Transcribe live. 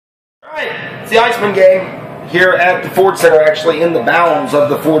Alright, it's the IceMen game here at the Ford Center, actually in the bowels of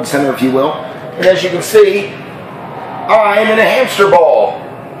the Ford Center, if you will. And as you can see, I am in a hamster ball.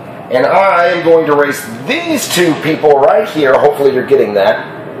 And I am going to race these two people right here. Hopefully you're getting that.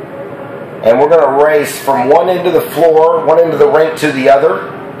 And we're going to race from one end of the floor, one end of the rink to the other,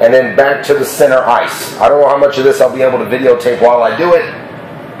 and then back to the center ice. I don't know how much of this I'll be able to videotape while I do it.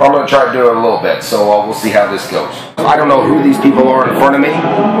 I'm going to try to do it a little bit, so we'll see how this goes. I don't know who these people are in front of me.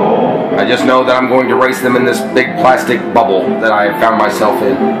 I just know that I'm going to race them in this big plastic bubble that I found myself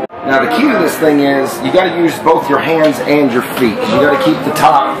in. Now the key to this thing is you got to use both your hands and your feet. You got to keep the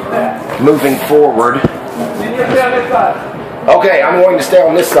top moving forward. Okay, I'm going to stay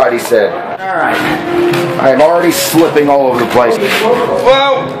on this side, he said. Alright. I am already slipping all over the place.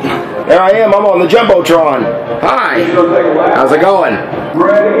 Whoa! There I am, I'm on the Jumbotron. Hi! How's it going?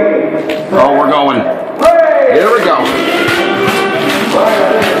 Oh, we're going. Here we go.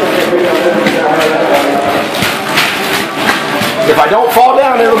 If I don't fall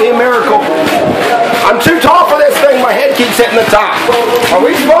down, it'll be a miracle. I'm too tall for this thing, my head keeps hitting the top. Are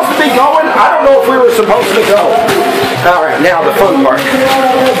we supposed to be going? I don't know if we were supposed to go. Alright, now the fun part.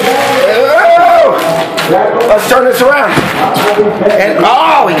 Oh! Let's turn this around. And,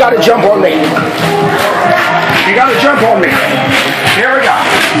 oh, he got to jump on me. He got to jump on me. Here we go.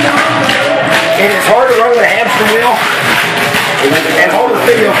 It is hard to run with a hamster wheel and hold the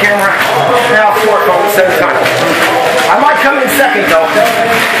video camera now fork on the same time. I might come in second though.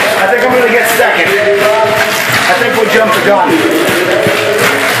 I think I'm going to get second. I think we jumped the gun.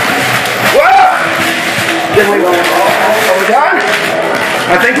 Whoa! Are we done?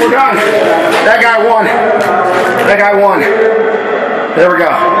 I think we're done. That guy won. That guy won. There we go.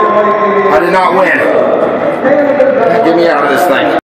 I did not win. Get me out of this thing.